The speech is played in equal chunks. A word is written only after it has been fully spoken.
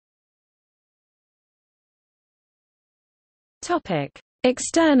Topic: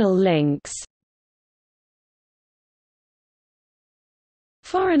 External links.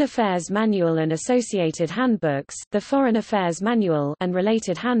 Foreign Affairs Manual and Associated Handbooks, the Foreign Affairs Manual and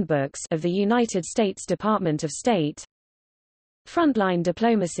related handbooks of the United States Department of State. Frontline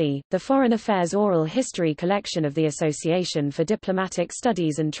Diplomacy, the Foreign Affairs Oral History collection of the Association for Diplomatic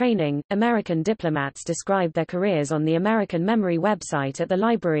Studies and Training. American diplomats describe their careers on the American Memory website at the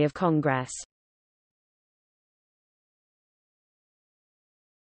Library of Congress.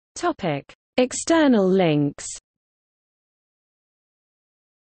 Topic: External links.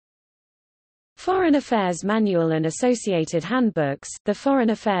 Foreign Affairs Manual and Associated Handbooks, the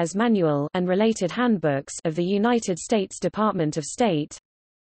Foreign Affairs Manual and related handbooks of the United States Department of State.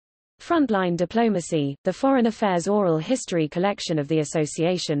 Frontline Diplomacy, the Foreign Affairs Oral History collection of the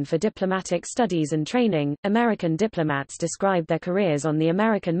Association for Diplomatic Studies and Training. American diplomats describe their careers on the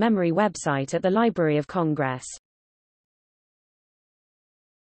American Memory website at the Library of Congress.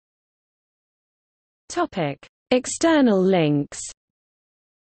 Topic: External links.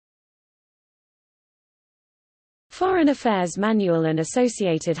 Foreign Affairs Manual and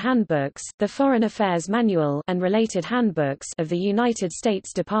Associated Handbooks, the Foreign Affairs Manual and related handbooks of the United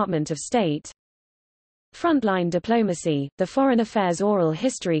States Department of State. Frontline Diplomacy, the Foreign Affairs Oral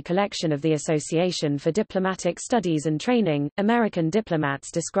History collection of the Association for Diplomatic Studies and Training. American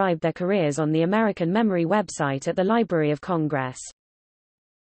diplomats describe their careers on the American Memory website at the Library of Congress.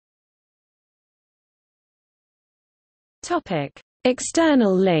 Topic: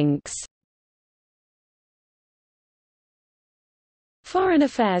 External links. Foreign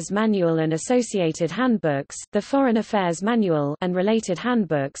Affairs Manual and Associated Handbooks, the Foreign Affairs Manual and related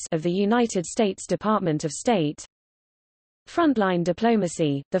handbooks of the United States Department of State. Frontline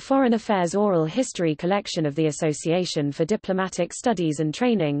Diplomacy, the Foreign Affairs Oral History collection of the Association for Diplomatic Studies and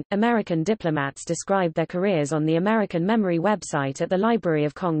Training. American diplomats describe their careers on the American Memory website at the Library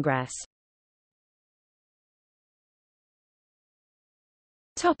of Congress.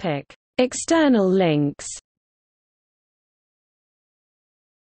 Topic: External links.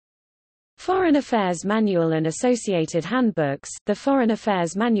 Foreign Affairs Manual and Associated Handbooks, the Foreign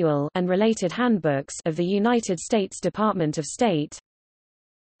Affairs Manual and related handbooks of the United States Department of State.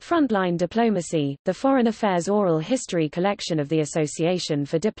 Frontline Diplomacy, the Foreign Affairs Oral History collection of the Association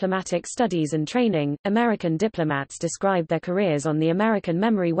for Diplomatic Studies and Training. American diplomats describe their careers on the American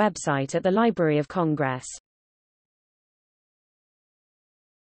Memory website at the Library of Congress.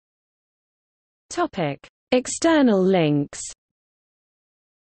 Topic: External links.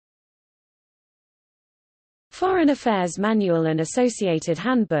 Foreign Affairs Manual and Associated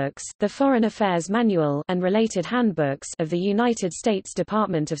Handbooks, the Foreign Affairs Manual and related handbooks of the United States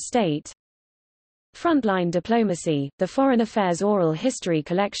Department of State. Frontline Diplomacy, the Foreign Affairs Oral History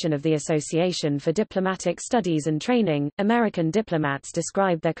collection of the Association for Diplomatic Studies and Training. American diplomats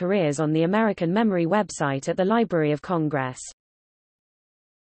describe their careers on the American Memory website at the Library of Congress.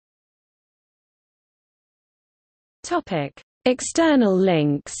 Topic: External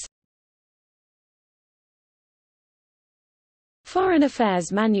links. Foreign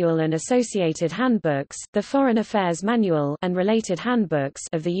Affairs Manual and Associated Handbooks, the Foreign Affairs Manual and related handbooks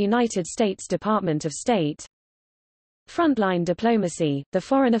of the United States Department of State. Frontline Diplomacy, the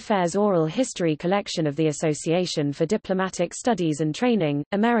Foreign Affairs Oral History collection of the Association for Diplomatic Studies and Training.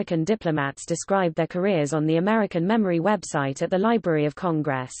 American diplomats describe their careers on the American Memory website at the Library of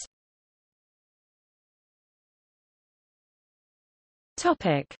Congress.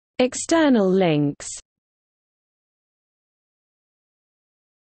 Topic: External links.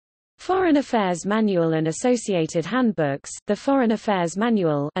 Foreign Affairs Manual and Associated Handbooks, the Foreign Affairs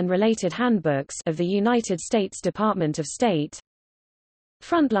Manual and related handbooks of the United States Department of State.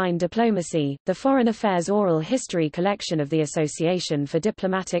 Frontline Diplomacy, the Foreign Affairs Oral History collection of the Association for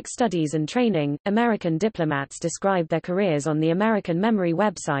Diplomatic Studies and Training. American diplomats describe their careers on the American Memory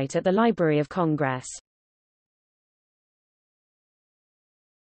website at the Library of Congress.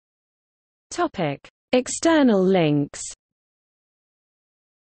 Topic: External links.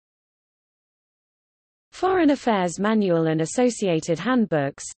 Foreign Affairs Manual and Associated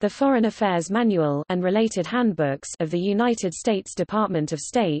Handbooks, the Foreign Affairs Manual and related handbooks of the United States Department of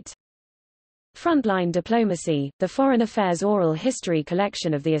State. Frontline Diplomacy, the Foreign Affairs Oral History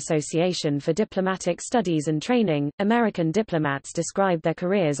collection of the Association for Diplomatic Studies and Training. American diplomats describe their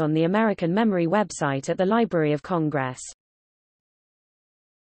careers on the American Memory website at the Library of Congress.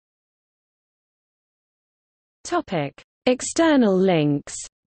 Topic: External links.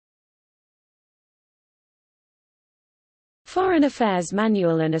 Foreign Affairs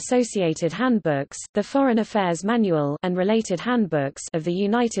Manual and Associated Handbooks, the Foreign Affairs Manual and related handbooks of the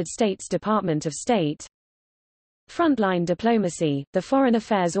United States Department of State. Frontline Diplomacy, the Foreign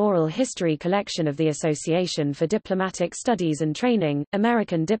Affairs Oral History collection of the Association for Diplomatic Studies and Training.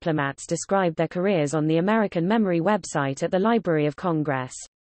 American diplomats describe their careers on the American Memory website at the Library of Congress.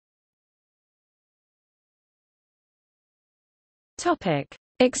 Topic: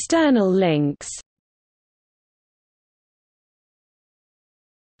 External links.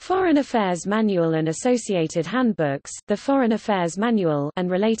 Foreign Affairs Manual and Associated Handbooks, the Foreign Affairs Manual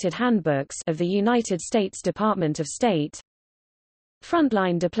and related handbooks of the United States Department of State.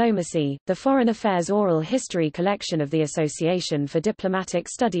 Frontline Diplomacy, the Foreign Affairs Oral History collection of the Association for Diplomatic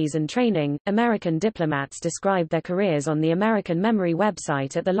Studies and Training. American diplomats describe their careers on the American Memory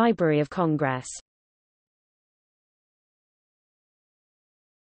website at the Library of Congress.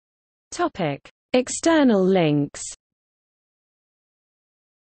 Topic: External links.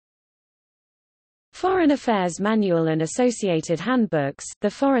 Foreign Affairs Manual and Associated Handbooks,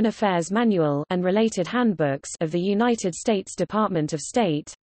 the Foreign Affairs Manual and related handbooks of the United States Department of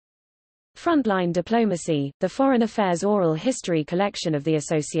State. Frontline Diplomacy, the Foreign Affairs Oral History collection of the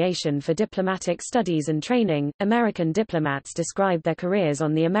Association for Diplomatic Studies and Training. American diplomats describe their careers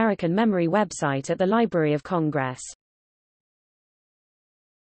on the American Memory website at the Library of Congress.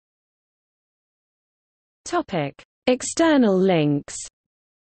 Topic: External links.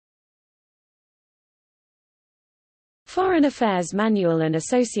 Foreign Affairs Manual and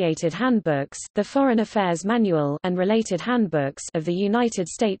Associated Handbooks, the Foreign Affairs Manual and related handbooks of the United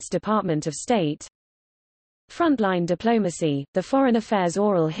States Department of State. Frontline Diplomacy, the Foreign Affairs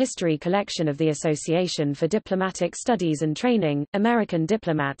Oral History collection of the Association for Diplomatic Studies and Training. American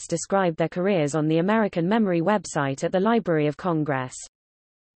diplomats describe their careers on the American Memory website at the Library of Congress.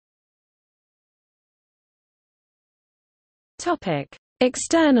 Topic: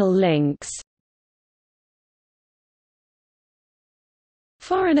 External links.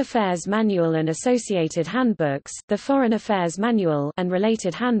 Foreign Affairs Manual and Associated Handbooks, the Foreign Affairs Manual and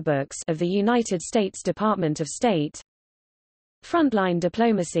related handbooks of the United States Department of State. Frontline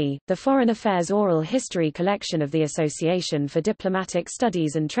Diplomacy, the Foreign Affairs Oral History collection of the Association for Diplomatic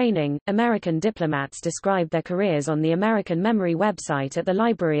Studies and Training. American diplomats describe their careers on the American Memory website at the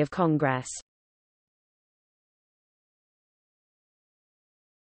Library of Congress.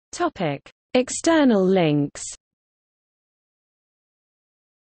 Topic: External links.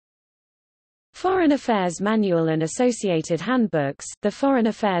 Foreign Affairs Manual and Associated Handbooks, the Foreign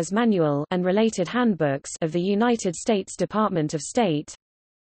Affairs Manual and related handbooks of the United States Department of State.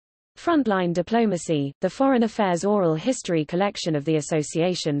 Frontline Diplomacy, the Foreign Affairs Oral History collection of the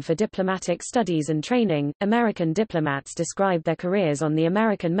Association for Diplomatic Studies and Training. American diplomats describe their careers on the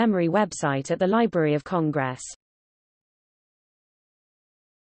American Memory website at the Library of Congress.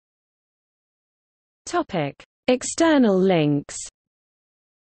 Topic: External links.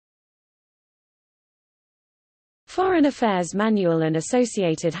 Foreign Affairs Manual and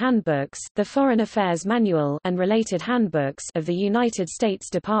Associated Handbooks, the Foreign Affairs Manual and related handbooks of the United States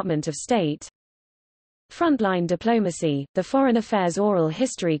Department of State. Frontline Diplomacy, the Foreign Affairs Oral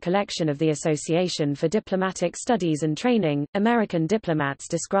History collection of the Association for Diplomatic Studies and Training. American diplomats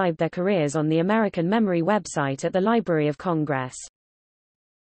describe their careers on the American Memory website at the Library of Congress.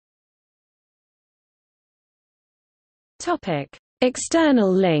 Topic: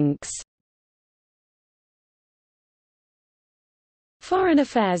 External links. Foreign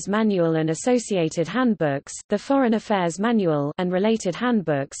Affairs Manual and Associated Handbooks, the Foreign Affairs Manual and related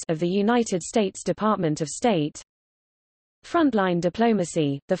handbooks of the United States Department of State. Frontline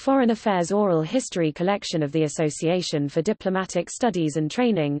Diplomacy, the Foreign Affairs Oral History collection of the Association for Diplomatic Studies and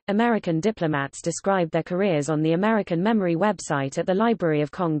Training. American diplomats describe their careers on the American Memory website at the Library of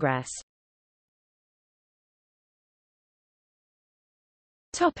Congress.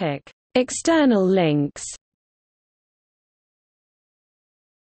 Topic: External links.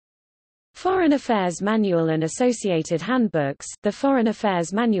 Foreign Affairs Manual and Associated Handbooks, the Foreign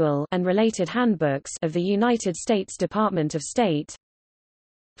Affairs Manual and related handbooks of the United States Department of State.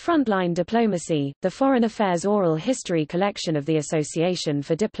 Frontline Diplomacy, the Foreign Affairs Oral History collection of the Association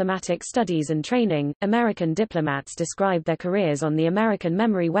for Diplomatic Studies and Training. American diplomats describe their careers on the American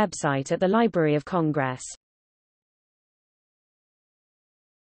Memory website at the Library of Congress.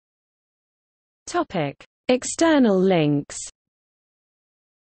 Topic: External links.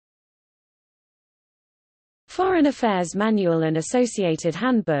 Foreign Affairs Manual and Associated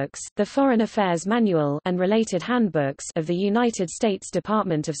Handbooks, the Foreign Affairs Manual and related handbooks of the United States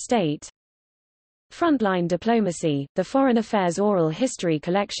Department of State. Frontline Diplomacy, the Foreign Affairs Oral History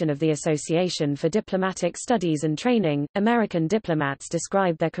collection of the Association for Diplomatic Studies and Training. American diplomats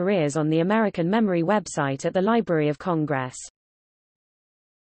describe their careers on the American Memory website at the Library of Congress.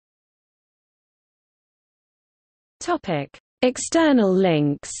 Topic: External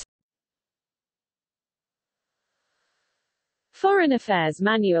links. Foreign Affairs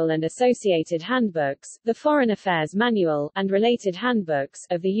Manual and associated handbooks, the Foreign Affairs Manual, and related handbooks,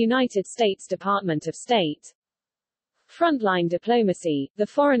 of the United States Department of State. Frontline Diplomacy, the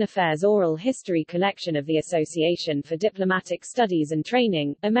Foreign Affairs Oral History collection of the Association for Diplomatic Studies and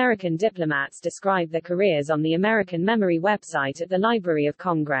Training. American diplomats describe their careers on the American Memory website at the Library of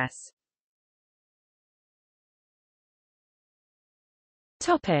Congress.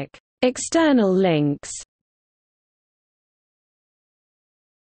 Topic: External links.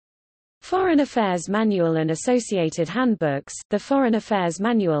 Foreign Affairs Manual and associated handbooks, the Foreign Affairs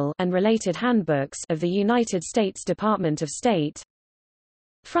Manual, and related handbooks, of the United States Department of State.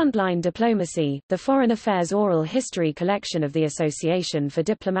 Frontline Diplomacy, the Foreign Affairs Oral History collection of the Association for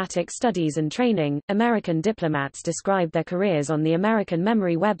Diplomatic Studies and Training. American diplomats describe their careers on the American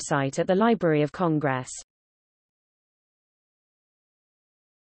Memory website at the Library of Congress.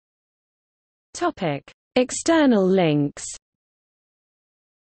 Topic: External links.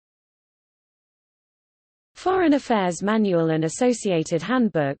 Foreign Affairs Manual and associated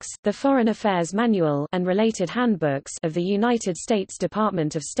handbooks, the Foreign Affairs Manual, and related handbooks, of the United States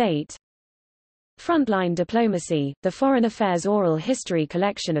Department of State. Frontline Diplomacy, the Foreign Affairs Oral History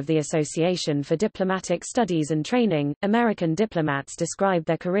collection of the Association for Diplomatic Studies and Training. American diplomats describe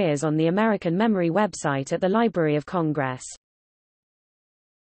their careers on the American Memory website at the Library of Congress.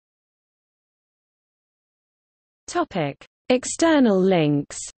 Topic: External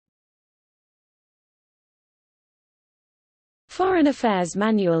links. Foreign Affairs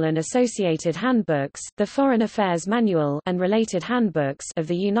Manual and associated handbooks, the Foreign Affairs Manual, and related handbooks, of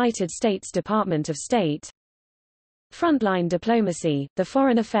the United States Department of State. Frontline Diplomacy, the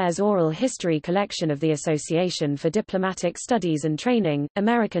Foreign Affairs Oral History collection of the Association for Diplomatic Studies and Training.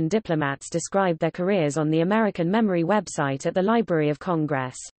 American diplomats describe their careers on the American Memory website at the Library of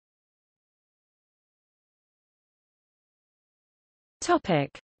Congress.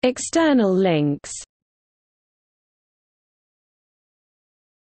 Topic: External links.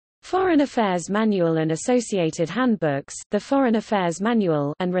 Foreign Affairs Manual and associated handbooks, the Foreign Affairs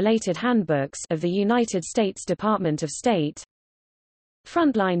Manual, and related handbooks, of the United States Department of State.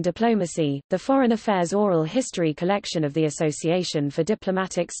 Frontline Diplomacy, the Foreign Affairs Oral History collection of the Association for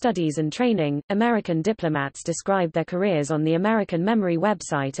Diplomatic Studies and Training. American diplomats describe their careers on the American Memory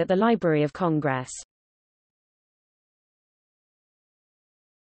website at the Library of Congress.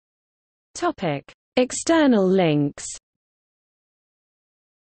 Topic: External links.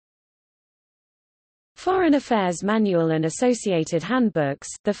 Foreign Affairs Manual and associated handbooks,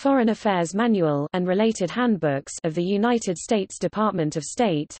 the Foreign Affairs Manual, and related handbooks, of the United States Department of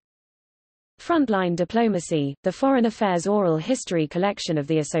State. Frontline Diplomacy, the Foreign Affairs Oral History collection of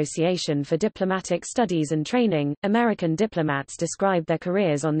the Association for Diplomatic Studies and Training. American diplomats describe their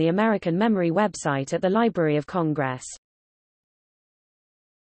careers on the American Memory website at the Library of Congress.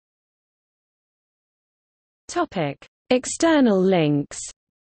 Topic: External links.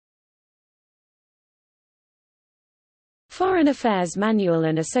 Foreign Affairs Manual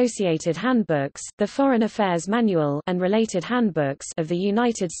and associated handbooks, the Foreign Affairs Manual, and related handbooks, of the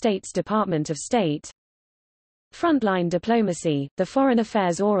United States Department of State. Frontline Diplomacy, the Foreign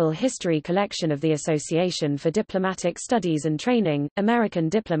Affairs Oral History collection of the Association for Diplomatic Studies and Training. American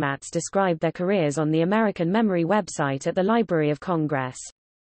diplomats describe their careers on the American Memory website at the Library of Congress.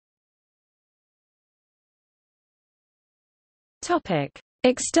 Topic: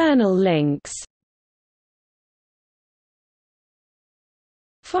 External links.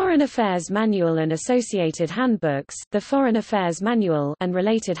 Foreign Affairs Manual and associated handbooks, the Foreign Affairs Manual, and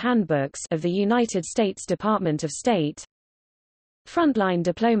related handbooks, of the United States Department of State. Frontline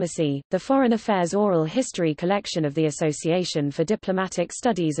Diplomacy, the Foreign Affairs Oral History collection of the Association for Diplomatic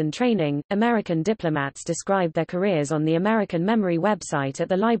Studies and Training. American diplomats describe their careers on the American Memory website at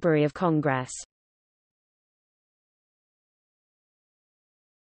the Library of Congress.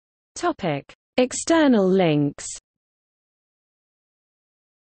 Topic: External links.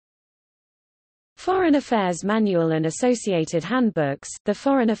 Foreign Affairs Manual and associated handbooks, the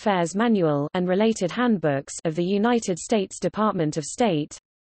Foreign Affairs Manual, and related handbooks, of the United States Department of State.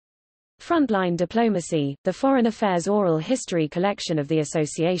 Frontline Diplomacy, the Foreign Affairs Oral History collection of the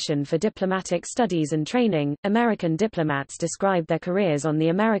Association for Diplomatic Studies and Training. American diplomats describe their careers on the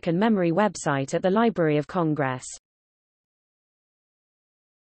American Memory website at the Library of Congress.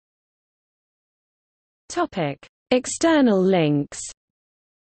 Topic: External links.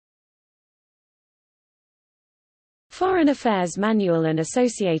 Foreign Affairs Manual and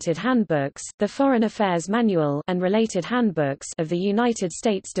associated handbooks, the Foreign Affairs Manual, and related handbooks, of the United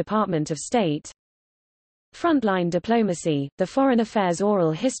States Department of State. Frontline Diplomacy, the Foreign Affairs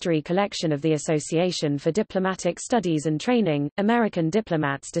Oral History collection of the Association for Diplomatic Studies and Training. American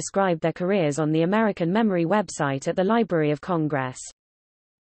diplomats describe their careers on the American Memory website at the Library of Congress.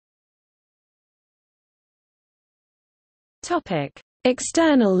 Topic: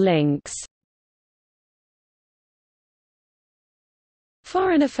 External links.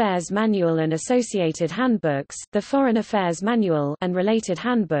 Foreign Affairs Manual and Associated Handbooks, the Foreign Affairs Manual and related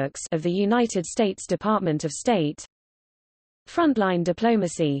handbooks of the United States Department of State. Frontline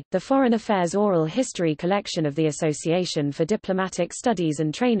Diplomacy, the Foreign Affairs Oral History collection of the Association for Diplomatic Studies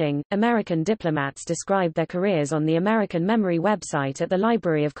and Training. American diplomats describe their careers on the American Memory website at the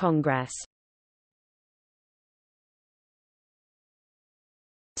Library of Congress.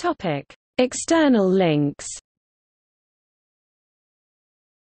 Topic: External links.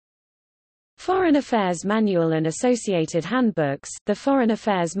 Foreign Affairs Manual and Associated Handbooks, the Foreign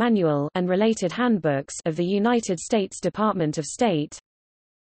Affairs Manual and related handbooks of the United States Department of State.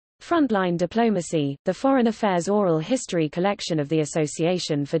 Frontline Diplomacy, the Foreign Affairs Oral History collection of the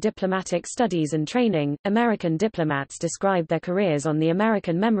Association for Diplomatic Studies and Training. American diplomats describe their careers on the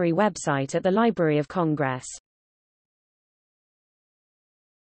American Memory website at the Library of Congress.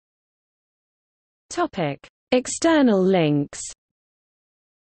 Topic: External links.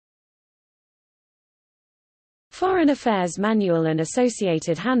 Foreign Affairs Manual and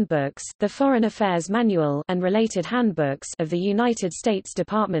Associated Handbooks, the Foreign Affairs Manual and related handbooks of the United States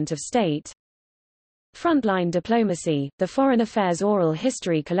Department of State. Frontline Diplomacy, the Foreign Affairs Oral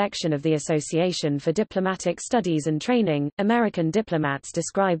History collection of the Association for Diplomatic Studies and Training. American diplomats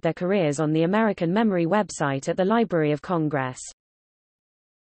describe their careers on the American Memory website at the Library of Congress.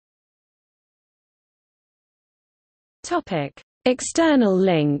 Topic: External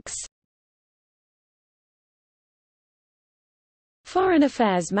links. Foreign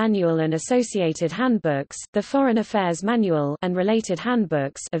Affairs Manual and Associated Handbooks, the Foreign Affairs Manual and related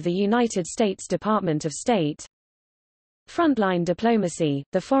handbooks of the United States Department of State. Frontline Diplomacy,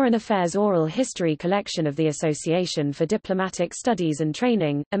 the Foreign Affairs Oral History collection of the Association for Diplomatic Studies and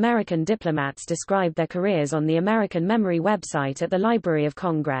Training. American diplomats describe their careers on the American Memory website at the Library of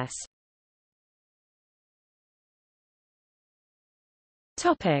Congress.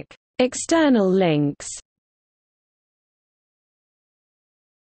 Topic: External links.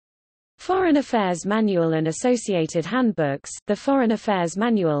 Foreign Affairs Manual and Associated Handbooks, the Foreign Affairs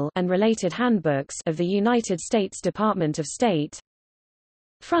Manual and related handbooks of the United States Department of State.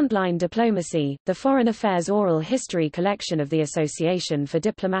 Frontline Diplomacy, the Foreign Affairs Oral History collection of the Association for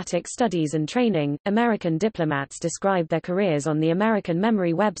Diplomatic Studies and Training. American diplomats describe their careers on the American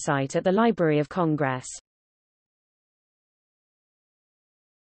Memory website at the Library of Congress.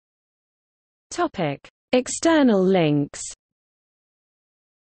 Topic: External links.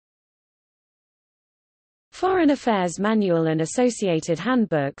 Foreign Affairs Manual and Associated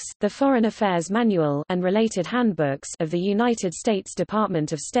Handbooks, the Foreign Affairs Manual and related handbooks of the United States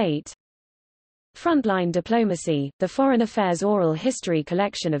Department of State. Frontline Diplomacy, the Foreign Affairs Oral History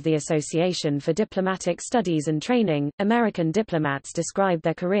collection of the Association for Diplomatic Studies and Training. American diplomats describe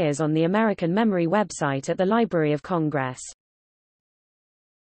their careers on the American Memory website at the Library of Congress.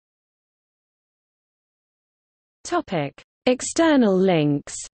 Topic: External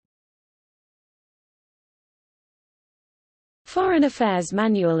links. Foreign Affairs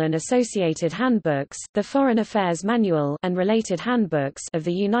Manual and Associated Handbooks, the Foreign Affairs Manual and related handbooks of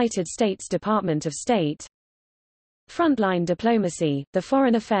the United States Department of State. Frontline Diplomacy, the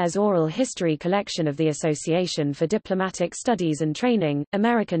Foreign Affairs Oral History collection of the Association for Diplomatic Studies and Training.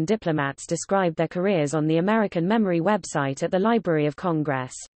 American diplomats describe their careers on the American Memory website at the Library of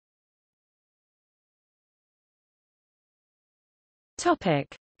Congress. Topic: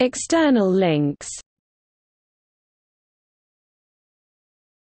 External links.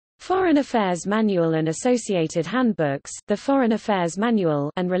 Foreign Affairs Manual and Associated Handbooks, the Foreign Affairs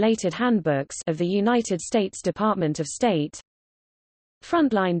Manual and related handbooks of the United States Department of State.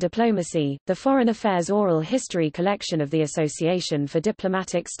 Frontline Diplomacy, the Foreign Affairs Oral History collection of the Association for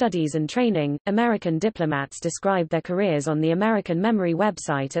Diplomatic Studies and Training. American diplomats describe their careers on the American Memory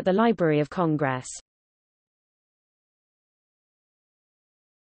website at the Library of Congress.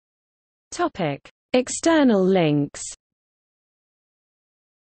 Topic: External links.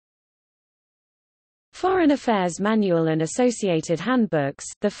 Foreign Affairs Manual and Associated Handbooks,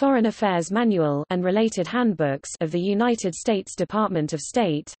 the Foreign Affairs Manual and related handbooks of the United States Department of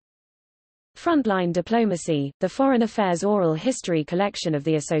State. Frontline Diplomacy, the Foreign Affairs Oral History collection of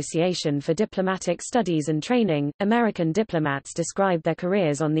the Association for Diplomatic Studies and Training. American diplomats describe their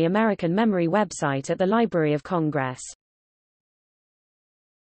careers on the American Memory website at the Library of Congress.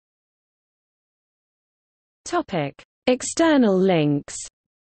 External links.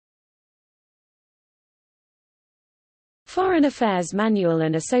 Foreign Affairs Manual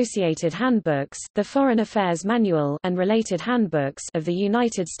and associated handbooks, the Foreign Affairs Manual and related handbooks of the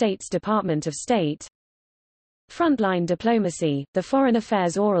United States Department of State. Frontline Diplomacy, the Foreign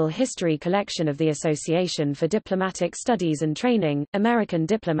Affairs Oral History collection of the Association for Diplomatic Studies and Training. American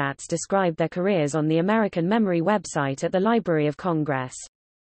diplomats describe their careers on the American Memory website at the Library of Congress.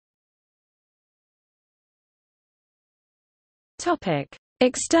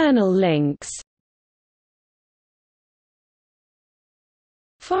 External links.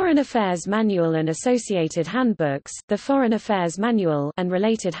 Foreign Affairs Manual and associated handbooks, the Foreign Affairs Manual and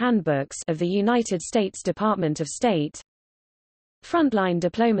related handbooks of the United States Department of State. Frontline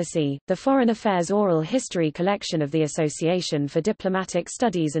Diplomacy, the Foreign Affairs Oral History collection of the Association for Diplomatic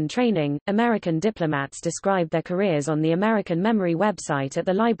Studies and Training. American diplomats describe their careers on the American Memory website at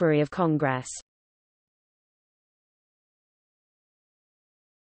the Library of Congress.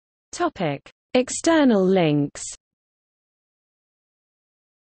 External links.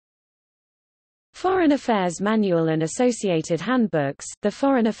 Foreign Affairs Manual and associated handbooks, the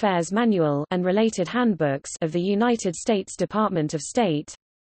Foreign Affairs Manual and related handbooks of the United States Department of State.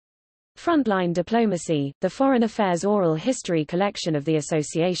 Frontline Diplomacy, the Foreign Affairs Oral History collection of the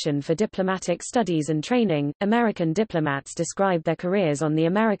Association for Diplomatic Studies and Training. American diplomats describe their careers on the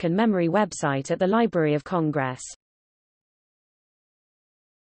American Memory website at the Library of Congress.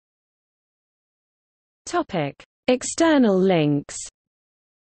 External links.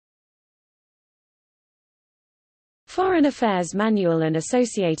 Foreign Affairs Manual and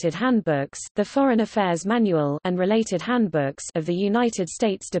associated handbooks, the Foreign Affairs Manual and related handbooks of the United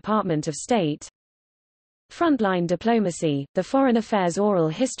States Department of State. Frontline Diplomacy, the Foreign Affairs Oral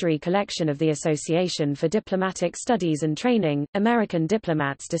History collection of the Association for Diplomatic Studies and Training. American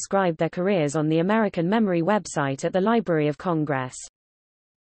diplomats describe their careers on the American Memory website at the Library of Congress.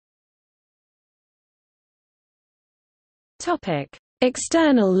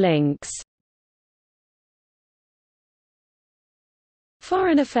 External links.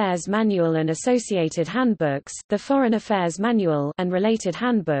 Foreign Affairs Manual and associated handbooks, the Foreign Affairs Manual and related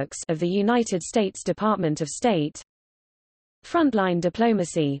handbooks of the United States Department of State. Frontline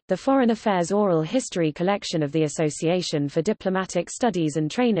Diplomacy, the Foreign Affairs Oral History collection of the Association for Diplomatic Studies and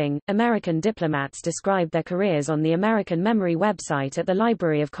Training. American diplomats describe their careers on the American Memory website at the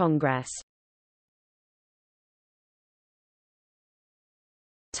Library of Congress.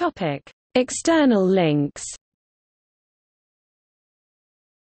 External links.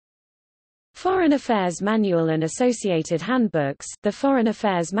 Foreign Affairs Manual and associated handbooks, the Foreign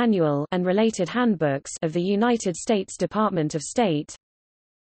Affairs Manual and related handbooks of the United States Department of State.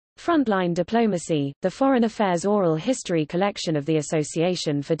 Frontline Diplomacy, the Foreign Affairs Oral History collection of the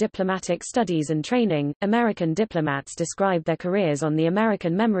Association for Diplomatic Studies and Training. American diplomats describe their careers on the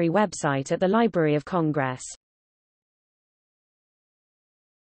American Memory website at the Library of Congress.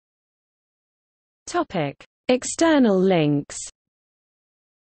 External links.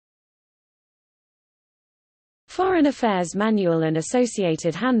 Foreign Affairs Manual and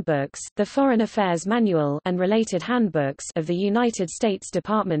associated handbooks, the Foreign Affairs Manual and related handbooks of the United States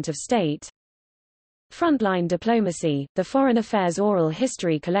Department of State. Frontline Diplomacy, the Foreign Affairs Oral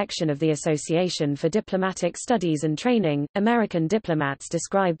History collection of the Association for Diplomatic Studies and Training. American diplomats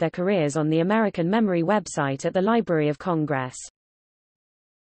describe their careers on the American Memory website at the Library of Congress.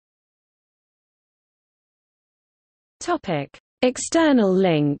 External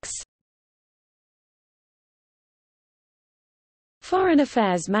links. Foreign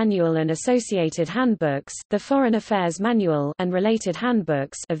Affairs Manual and associated handbooks, the Foreign Affairs Manual and related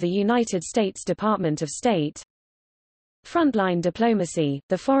handbooks of the United States Department of State. Frontline Diplomacy,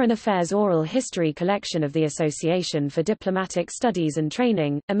 the Foreign Affairs Oral History collection of the Association for Diplomatic Studies and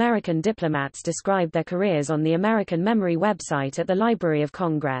Training. American diplomats describe their careers on the American Memory website at the Library of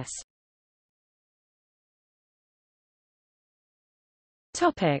Congress.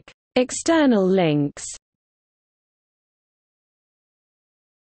 External links.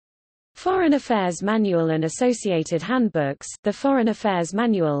 Foreign Affairs Manual and associated handbooks, the Foreign Affairs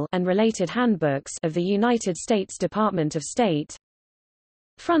Manual and related handbooks of the United States Department of State.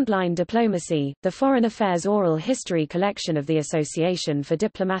 Frontline Diplomacy, the Foreign Affairs Oral History collection of the Association for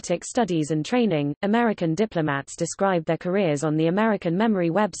Diplomatic Studies and Training. American diplomats describe their careers on the American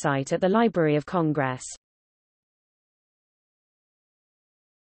Memory website at the Library of Congress.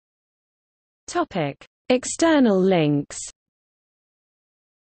 External links.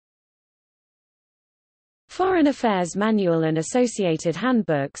 Foreign Affairs Manual and associated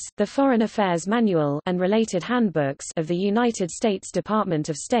handbooks, the Foreign Affairs Manual and related handbooks of the United States Department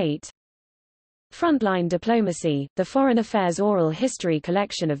of State. Frontline Diplomacy, the Foreign Affairs Oral History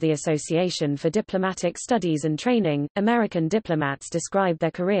collection of the Association for Diplomatic Studies and Training. American diplomats describe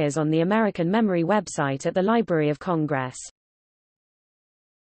their careers on the American Memory website at the Library of Congress.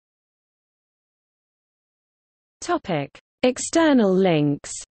 Topic: External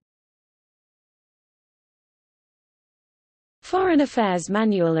links. Foreign Affairs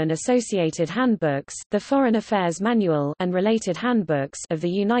Manual and Associated Handbooks, the Foreign Affairs Manual and related handbooks of the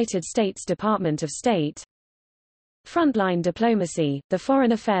United States Department of State. Frontline Diplomacy, the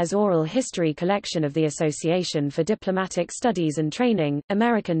Foreign Affairs Oral History collection of the Association for Diplomatic Studies and Training.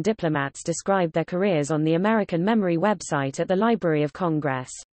 American diplomats describe their careers on the American Memory website at the Library of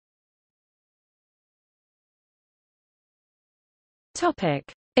Congress.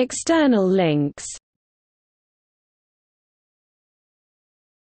 Topic: External links.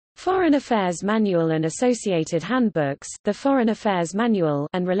 Foreign Affairs Manual and Associated Handbooks, the Foreign Affairs Manual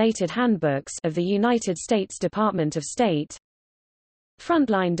and related handbooks of the United States Department of State.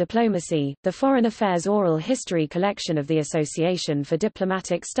 Frontline Diplomacy, the Foreign Affairs Oral History collection of the Association for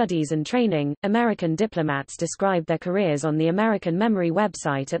Diplomatic Studies and Training. American diplomats describe their careers on the American Memory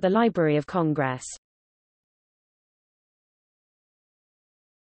website at the Library of Congress.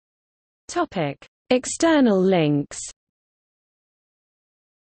 Topic: External links.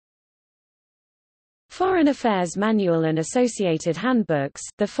 Foreign Affairs Manual and Associated Handbooks,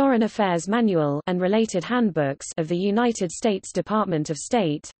 the Foreign Affairs Manual and related handbooks of the United States Department of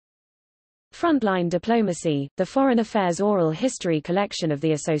State. Frontline Diplomacy, the Foreign Affairs Oral History collection of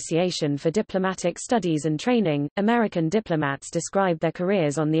the Association for Diplomatic Studies and Training. American diplomats describe their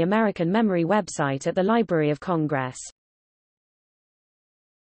careers on the American Memory website at the Library of Congress.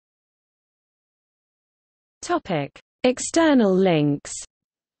 Topic: External links.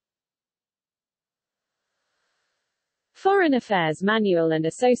 Foreign Affairs Manual and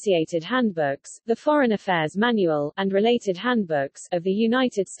Associated Handbooks, the Foreign Affairs Manual and related handbooks of the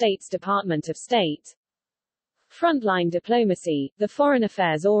United States Department of State. Frontline Diplomacy, the Foreign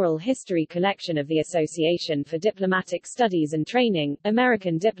Affairs Oral History collection of the Association for Diplomatic Studies and Training.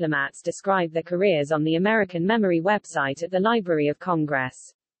 American diplomats describe their careers on the American Memory website at the Library of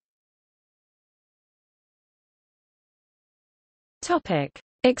Congress. Topic: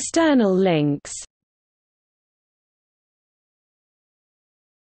 External links.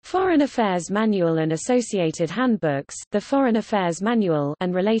 Foreign Affairs Manual and Associated Handbooks, the Foreign Affairs Manual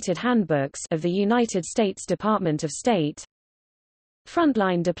and related handbooks of the United States Department of State.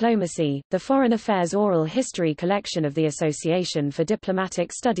 Frontline Diplomacy, the Foreign Affairs Oral History collection of the Association for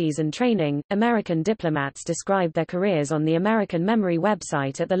Diplomatic Studies and Training. American diplomats describe their careers on the American Memory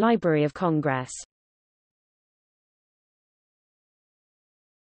website at the Library of Congress.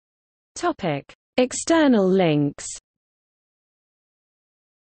 Topic: External links.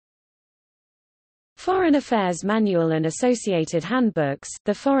 Foreign Affairs Manual and Associated Handbooks,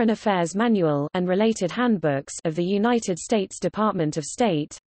 the Foreign Affairs Manual and related handbooks of the United States Department of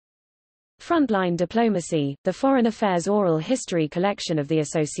State. Frontline Diplomacy, the Foreign Affairs Oral History collection of the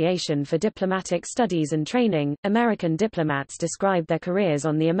Association for Diplomatic Studies and Training. American diplomats describe their careers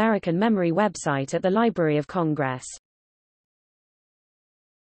on the American Memory website at the Library of Congress.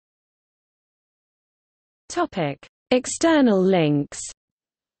 Topic: External links.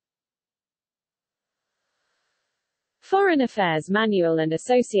 Foreign Affairs Manual and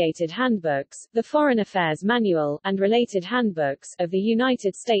Associated Handbooks, the Foreign Affairs Manual and related handbooks of the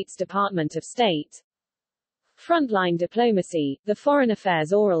United States Department of State. Frontline Diplomacy, the Foreign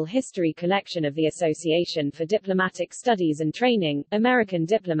Affairs Oral History collection of the Association for Diplomatic Studies and Training. American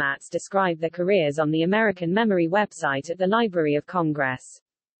diplomats describe their careers on the American Memory website at the Library of Congress.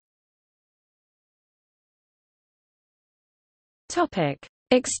 Topic: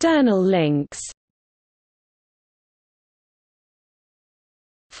 External links.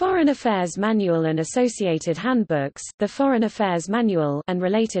 Foreign Affairs Manual and Associated Handbooks, the Foreign Affairs Manual and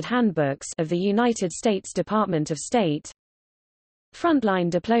related handbooks of the United States Department of State. Frontline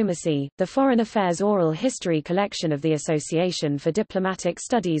Diplomacy, the Foreign Affairs Oral History collection of the Association for Diplomatic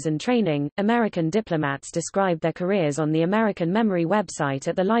Studies and Training. American diplomats describe their careers on the American Memory website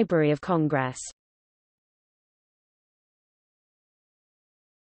at the Library of Congress.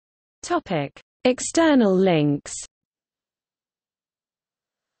 Topic: External links.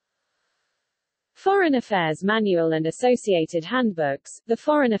 Foreign Affairs Manual and Associated Handbooks, the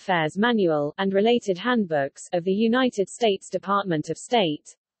Foreign Affairs Manual and related handbooks of the United States Department of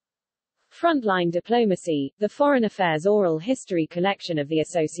State. Frontline Diplomacy, the Foreign Affairs Oral History collection of the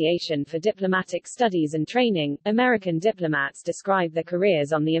Association for Diplomatic Studies and Training. American diplomats describe their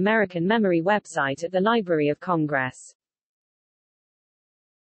careers on the American Memory website at the Library of Congress.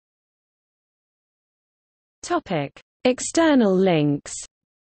 Topic: External links.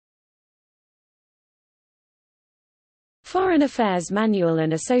 Foreign Affairs Manual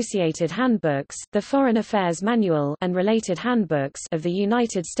and Associated Handbooks, the Foreign Affairs Manual and related handbooks of the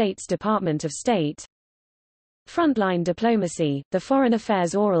United States Department of State. Frontline Diplomacy, the Foreign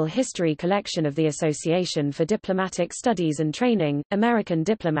Affairs Oral History Collection of the Association for Diplomatic Studies and Training. American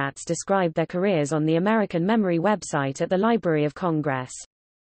diplomats describe their careers on the American Memory website at the Library of Congress.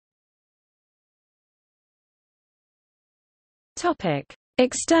 Topic: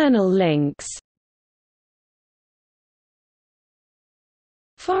 External links.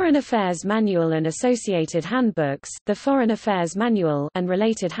 Foreign Affairs Manual and Associated Handbooks, the Foreign Affairs Manual and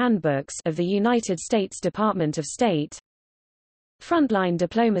related handbooks of the United States Department of State. Frontline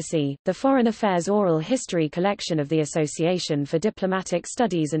Diplomacy, the Foreign Affairs Oral History Collection of the Association for Diplomatic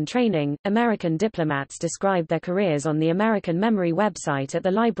Studies and Training. American diplomats describe their careers on the American Memory website at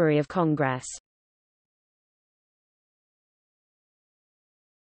the Library of Congress.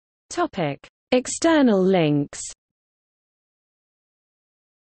 Topic: External links.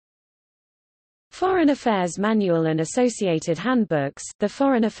 Foreign Affairs Manual and Associated Handbooks, the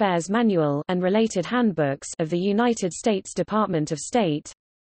Foreign Affairs Manual and related handbooks of the United States Department of State.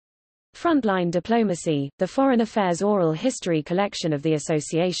 Frontline Diplomacy, the Foreign Affairs Oral History Collection of the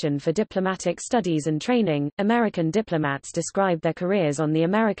Association for Diplomatic Studies and Training. American diplomats describe their careers on the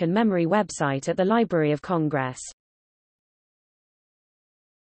American Memory website at the Library of Congress.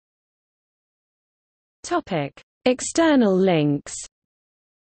 Topic: External links.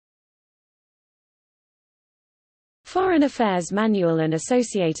 Foreign Affairs Manual and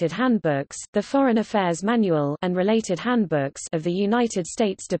Associated Handbooks, the Foreign Affairs Manual and related handbooks of the United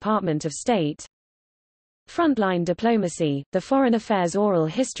States Department of State. Frontline Diplomacy, the Foreign Affairs Oral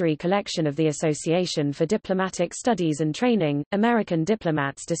History Collection of the Association for Diplomatic Studies and Training. American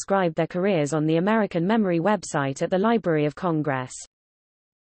diplomats describe their careers on the American Memory website at the Library of Congress.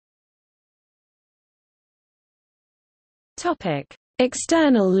 Topic: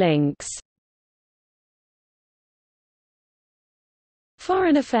 External links.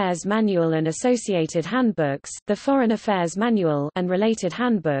 Foreign Affairs Manual and Associated Handbooks, the Foreign Affairs Manual and related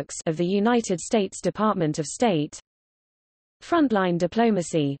handbooks of the United States Department of State. Frontline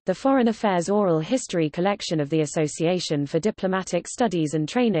Diplomacy, the Foreign Affairs Oral History Collection of the Association for Diplomatic Studies and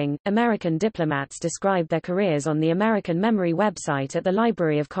Training. American diplomats describe their careers on the American Memory website at the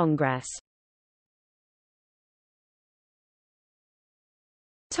Library of Congress.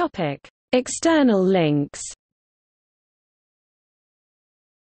 Topic: External links.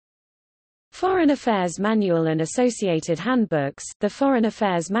 Foreign Affairs Manual and Associated Handbooks, the Foreign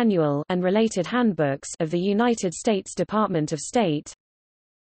Affairs Manual and related handbooks of the United States Department of State.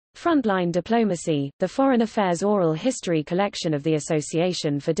 Frontline Diplomacy, the Foreign Affairs Oral History Collection of the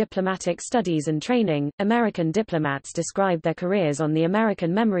Association for Diplomatic Studies and Training. American diplomats describe their careers on the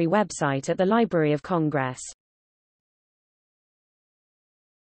American Memory website at the Library of Congress.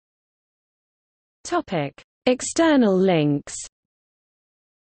 Topic: External links.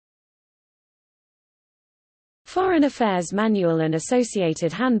 Foreign Affairs Manual and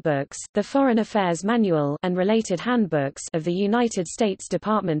Associated Handbooks, the Foreign Affairs Manual and related handbooks of the United States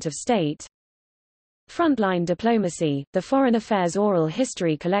Department of State. Frontline Diplomacy, the Foreign Affairs Oral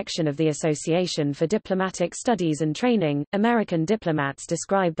History Collection of the Association for Diplomatic Studies and Training. American diplomats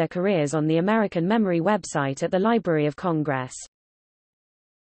describe their careers on the American Memory website at the Library of Congress.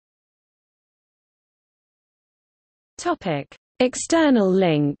 Topic: External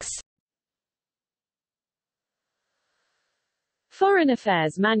links. Foreign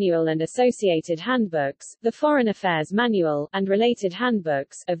Affairs Manual and Associated Handbooks, the Foreign Affairs Manual and related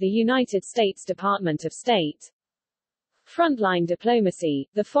handbooks of the United States Department of State. Frontline Diplomacy,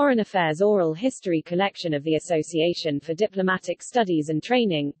 the Foreign Affairs Oral History Collection of the Association for Diplomatic Studies and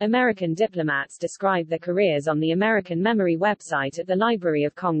Training. American diplomats describe their careers on the American Memory website at the Library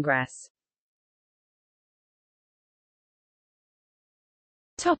of Congress.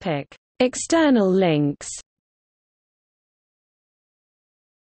 Topic: External links.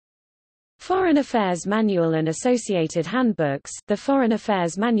 Foreign Affairs Manual and Associated Handbooks, the Foreign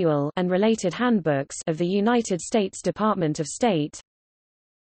Affairs Manual and related handbooks of the United States Department of State.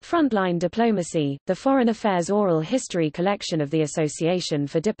 Frontline Diplomacy, the Foreign Affairs Oral History Collection of the Association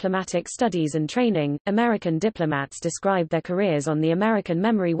for Diplomatic Studies and Training. American diplomats describe their careers on the American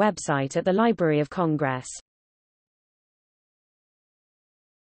Memory website at the Library of Congress.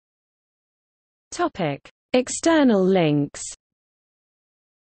 Topic: External links.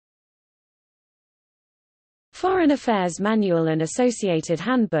 Foreign Affairs Manual and Associated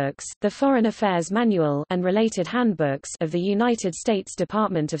Handbooks, the Foreign Affairs Manual and related handbooks of the United States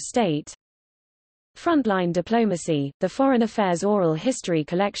Department of State. Frontline Diplomacy, the Foreign Affairs Oral History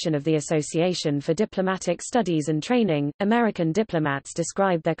collection of the Association for Diplomatic Studies and Training. American diplomats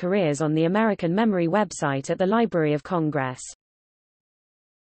describe their careers on the American Memory website at the Library of Congress.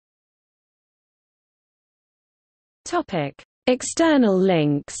 Topic: External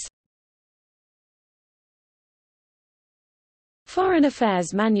links. Foreign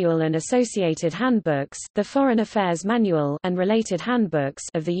Affairs Manual and Associated Handbooks, the Foreign Affairs Manual and related handbooks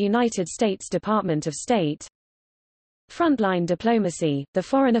of the United States Department of State. Frontline Diplomacy, the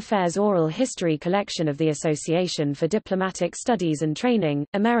Foreign Affairs Oral History collection of the Association for Diplomatic Studies and Training.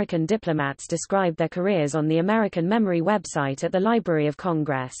 American diplomats describe their careers on the American Memory website at the Library of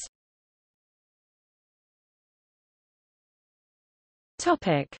Congress.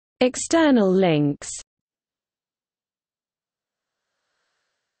 Topic: External links.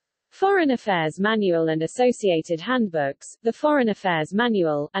 Foreign Affairs Manual and Associated Handbooks, the Foreign Affairs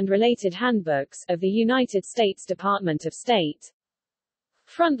Manual and related handbooks of the United States Department of State.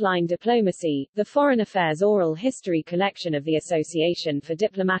 Frontline Diplomacy, the Foreign Affairs Oral History collection of the Association for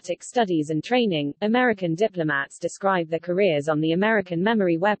Diplomatic Studies and Training. American diplomats describe their careers on the American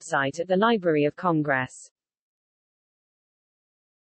Memory website at the Library of Congress.